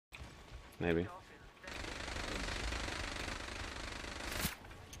maybe.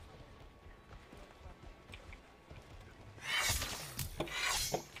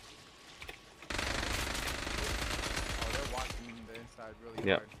 Oh, they're watching the inside really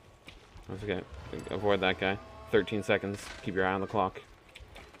Yep. hard. That's okay. Avoid that guy. 13 seconds. Keep your eye on the clock.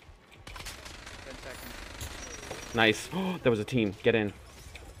 10 seconds. Nice. Oh, that was a team. Get in.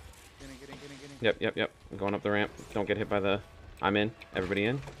 Get in. Yep. I'm going up the ramp. Don't get hit by the... I'm in. Everybody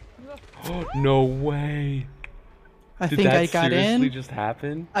in? Oh, no way. I Did think that I got seriously in. just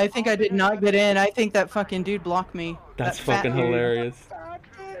happen? I think I did not get in. I think that fucking dude blocked me. That's That fat fucking dude. hilarious.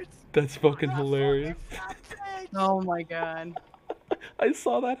 That's fucking hilarious. Oh my god. I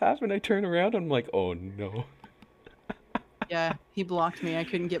saw that happen. I turned around. I'm like, oh no. Yeah, he blocked me. I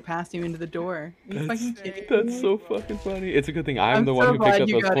couldn't get past him into the door. Are you fucking kidding me? That's so fucking funny. It's a good thing I'm I'm the one so who picked glad up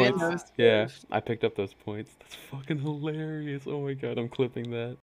you those got in points. those Yeah, first. I picked up those points. That's fucking hilarious. Oh my god, I'm clipping that.